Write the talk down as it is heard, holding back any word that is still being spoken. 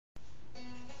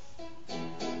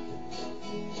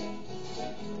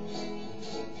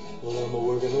I'm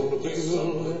working on a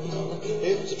building,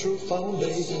 it's a true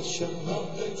foundation.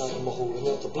 I'm holding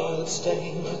up the blood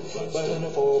stain,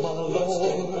 burning for my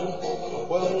Lord.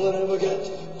 Well, I never get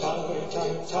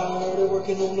tired of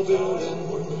working on the building.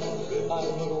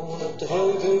 I'm going up to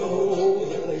heaven, oh,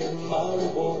 there's my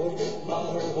reward,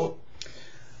 my reward.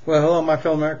 Well, hello, my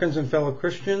fellow Americans and fellow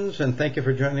Christians, and thank you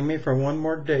for joining me for one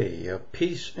more day of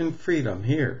peace and freedom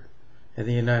here in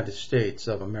the United States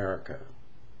of America.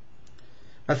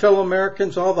 My fellow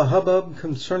Americans, all the hubbub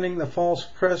concerning the false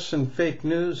press and fake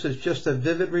news is just a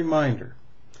vivid reminder.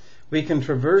 We can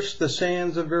traverse the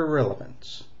sands of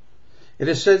irrelevance. It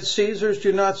is said Caesars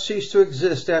do not cease to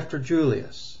exist after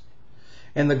Julius,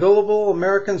 and the gullible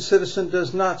American citizen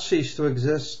does not cease to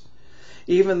exist,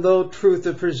 even though truth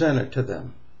is presented to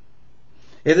them.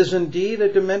 It is indeed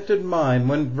a demented mind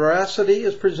when veracity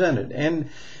is presented and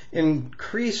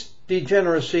increased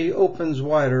degeneracy opens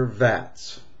wider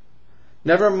vats.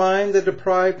 Never mind the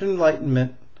deprived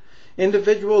enlightenment.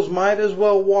 Individuals might as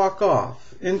well walk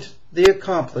off into the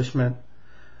accomplishment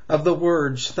of the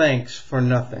words thanks for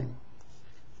nothing.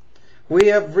 We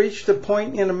have reached a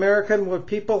point in America where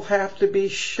people have to be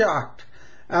shocked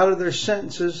out of their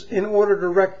senses in order to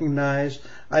recognize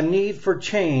a need for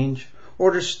change or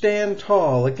to stand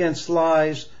tall against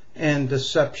lies and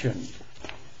deception.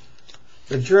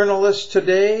 The journalists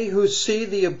today who see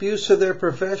the abuse of their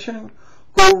profession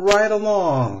go right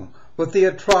along with the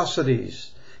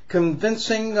atrocities,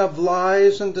 convincing of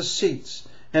lies and deceits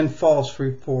and false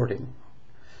reporting.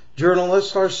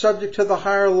 Journalists are subject to the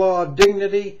higher law of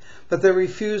dignity, but they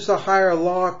refuse the higher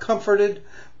law comforted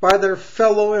by their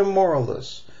fellow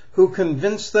immoralists who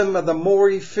convince them of the more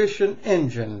efficient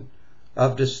engine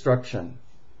of destruction.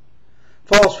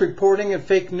 False reporting and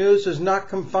fake news is not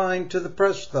confined to the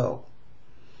press, though.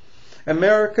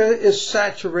 America is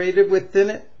saturated within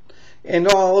it in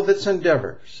all of its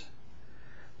endeavors.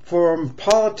 From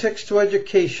politics to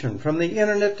education, from the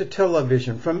internet to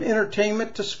television, from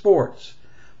entertainment to sports,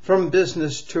 from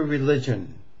business to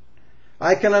religion.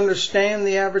 I can understand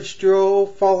the average Joe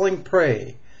falling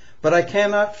prey, but I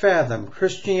cannot fathom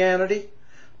Christianity,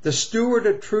 the steward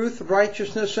of truth,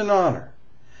 righteousness, and honor,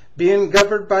 being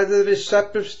governed by the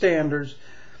deceptive standards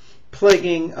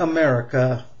plaguing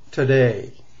America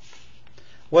today.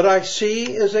 What I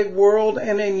see is a world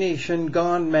and a nation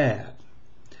gone mad.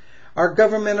 Our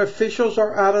government officials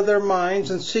are out of their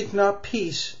minds and seek not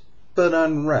peace, but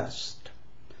unrest.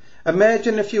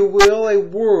 Imagine, if you will, a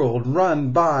world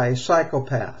run by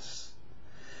psychopaths.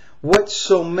 What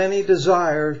so many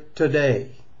desire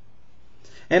today.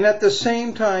 And at the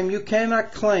same time, you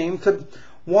cannot claim to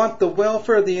want the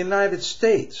welfare of the United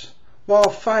States while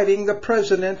fighting the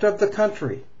president of the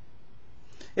country.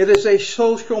 It is a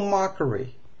social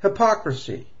mockery,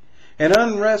 hypocrisy, and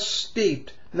unrest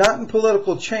steeped not in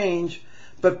political change,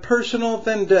 but personal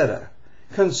vendetta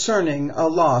concerning a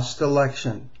lost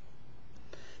election.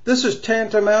 This is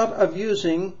tantamount of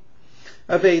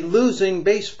a losing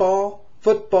baseball,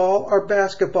 football, or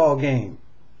basketball game,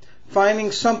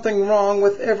 finding something wrong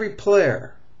with every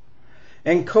player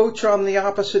and coach on the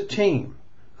opposite team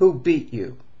who beat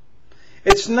you.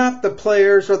 It's not the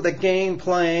players or the game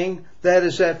playing that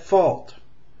is at fault.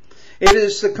 It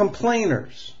is the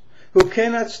complainers who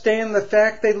cannot stand the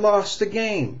fact they lost the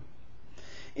game.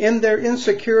 In their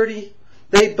insecurity,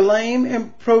 they blame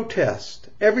and protest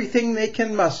everything they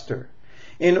can muster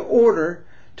in order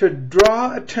to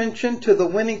draw attention to the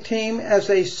winning team as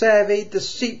a savvy,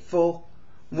 deceitful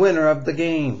winner of the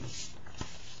game.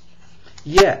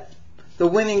 Yet, the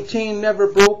winning team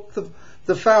never broke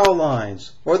the foul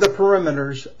lines or the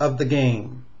perimeters of the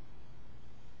game.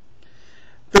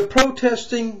 The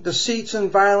protesting, deceits, and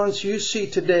violence you see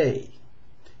today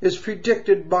is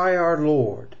predicted by our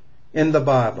Lord in the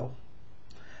Bible.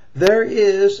 There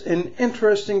is an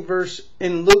interesting verse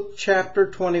in Luke chapter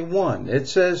 21. It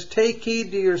says, "Take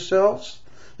heed to yourselves,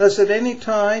 lest at any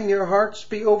time your hearts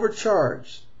be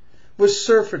overcharged with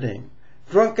surfeiting,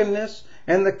 drunkenness,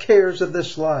 and the cares of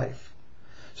this life,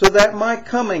 so that my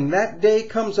coming that day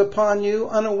comes upon you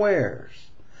unawares.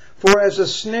 For as a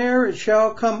snare it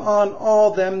shall come on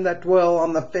all them that dwell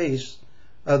on the face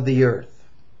of the earth."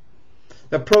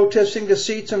 The protesting,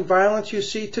 deceits, and violence you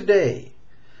see today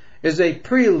is a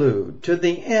prelude to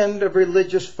the end of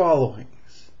religious followings.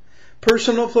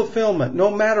 Personal fulfillment,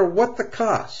 no matter what the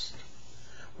cost,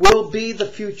 will be the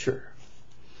future.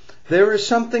 There is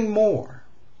something more.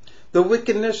 The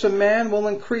wickedness of man will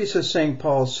increase, as St.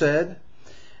 Paul said,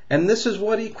 and this is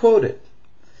what he quoted.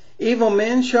 Evil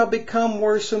men shall become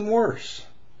worse and worse.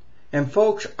 And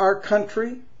folks, our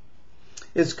country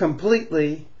is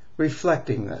completely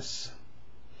reflecting this.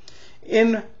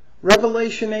 In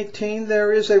Revelation 18,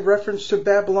 there is a reference to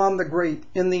Babylon the Great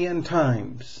in the end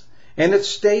times. And it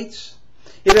states,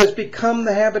 "It has become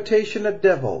the habitation of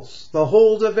devils, the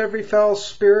hold of every foul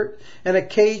spirit, and a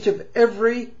cage of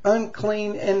every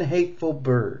unclean and hateful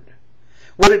bird."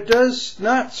 What it does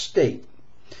not state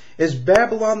is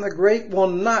Babylon the Great will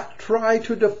not try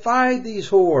to defy these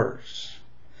horrors,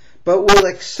 but will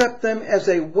accept them as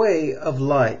a way of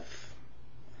life.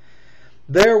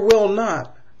 There will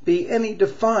not be any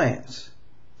defiance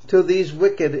to these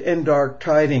wicked and dark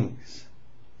tidings.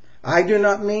 I do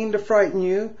not mean to frighten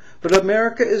you, but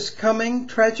America is coming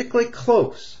tragically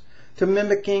close to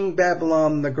mimicking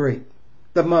Babylon the Great,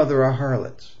 the mother of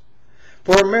harlots.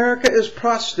 For America is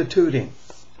prostituting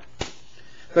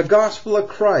the gospel of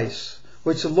Christ,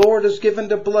 which the Lord has given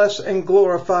to bless and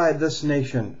glorify this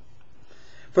nation.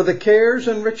 For the cares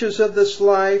and riches of this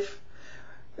life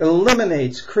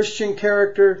eliminates Christian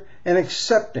character and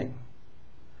accepting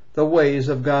the ways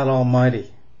of God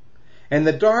Almighty. And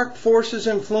the dark forces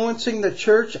influencing the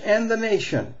church and the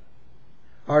nation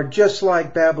are just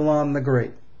like Babylon the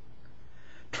Great.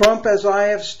 Trump, as I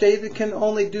have stated, can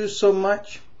only do so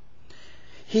much.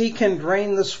 He can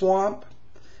drain the swamp,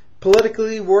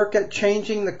 politically work at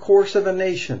changing the course of a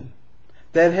nation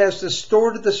that has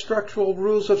distorted the structural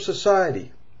rules of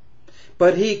society.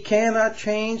 But he cannot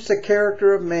change the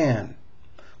character of man.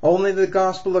 Only the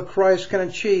gospel of Christ can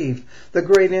achieve the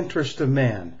great interest of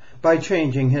man by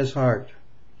changing his heart.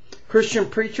 Christian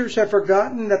preachers have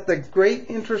forgotten that the great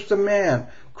interest of man,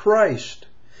 Christ,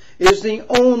 is the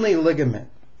only ligament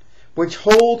which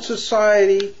holds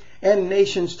society and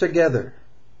nations together.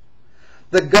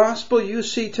 The gospel you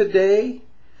see today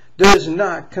does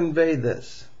not convey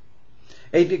this.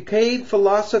 A decayed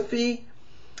philosophy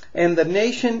and the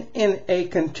nation in a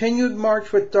continued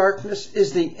march with darkness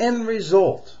is the end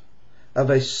result of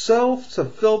a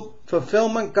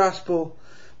self-fulfillment gospel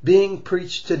being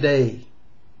preached today.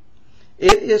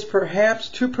 It is perhaps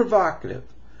too provocative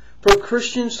for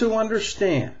Christians to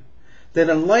understand that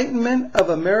enlightenment of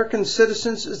American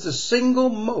citizens is the single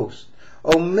most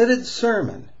omitted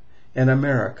sermon in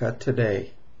America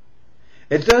today.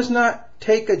 It does not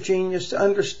take a genius to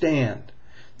understand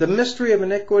the mystery of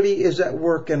iniquity is at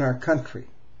work in our country.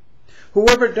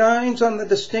 Whoever dines on the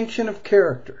distinction of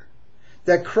character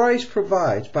that Christ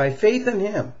provides by faith in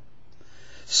him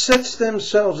sets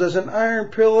themselves as an iron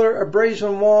pillar, a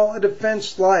brazen wall, a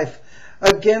defense life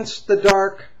against the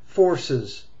dark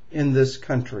forces in this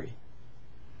country.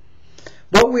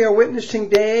 What we are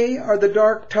witnessing today are the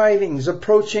dark tidings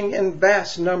approaching in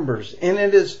vast numbers, and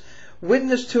it is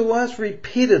witnessed to us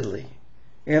repeatedly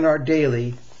in our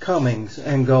daily comings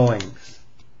and goings.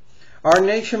 Our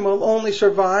nation will only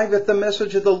survive if the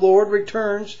message of the Lord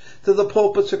returns to the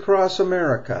pulpits across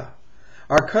America.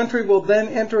 Our country will then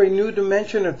enter a new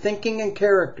dimension of thinking and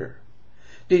character,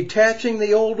 detaching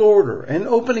the old order and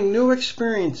opening new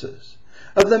experiences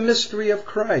of the mystery of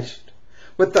Christ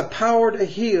with the power to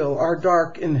heal our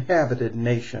dark inhabited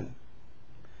nation.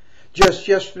 Just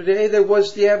yesterday there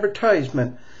was the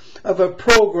advertisement of a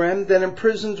program that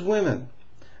imprisons women,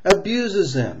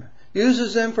 abuses them,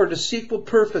 uses them for deceitful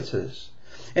purposes,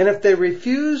 and if they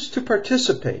refuse to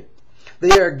participate,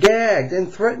 they are gagged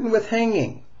and threatened with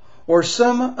hanging or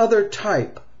some other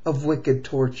type of wicked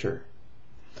torture.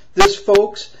 This,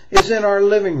 folks, is in our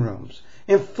living rooms,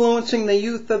 influencing the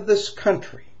youth of this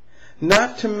country,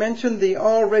 not to mention the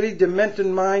already demented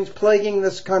minds plaguing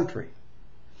this country.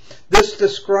 This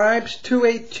describes to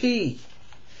a T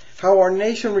how our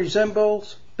nation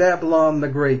resembles Babylon the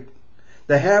Great,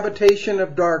 the habitation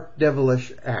of dark,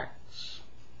 devilish acts.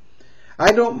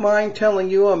 I don't mind telling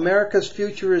you America's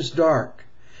future is dark,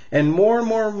 and more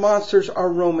monsters are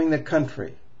roaming the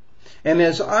country. And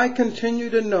as I continue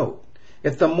to note,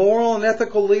 if the moral and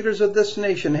ethical leaders of this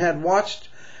nation had watched,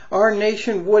 our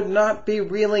nation would not be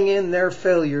reeling in their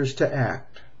failures to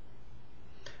act.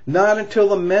 Not until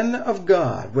the men of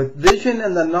God, with vision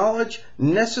and the knowledge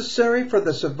necessary for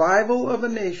the survival of a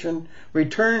nation,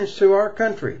 returns to our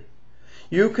country,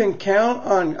 you can count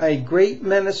on a great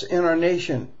menace in our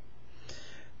nation,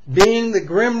 being the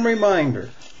grim reminder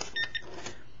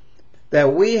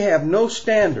that we have no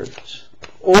standards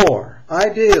or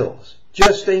ideals,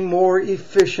 just a more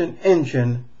efficient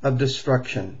engine of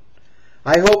destruction.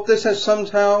 I hope this has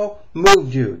somehow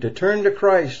moved you to turn to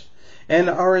Christ and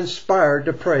are inspired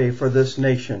to pray for this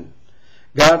nation.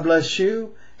 God bless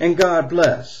you, and God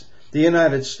bless the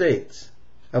United States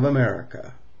of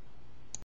America.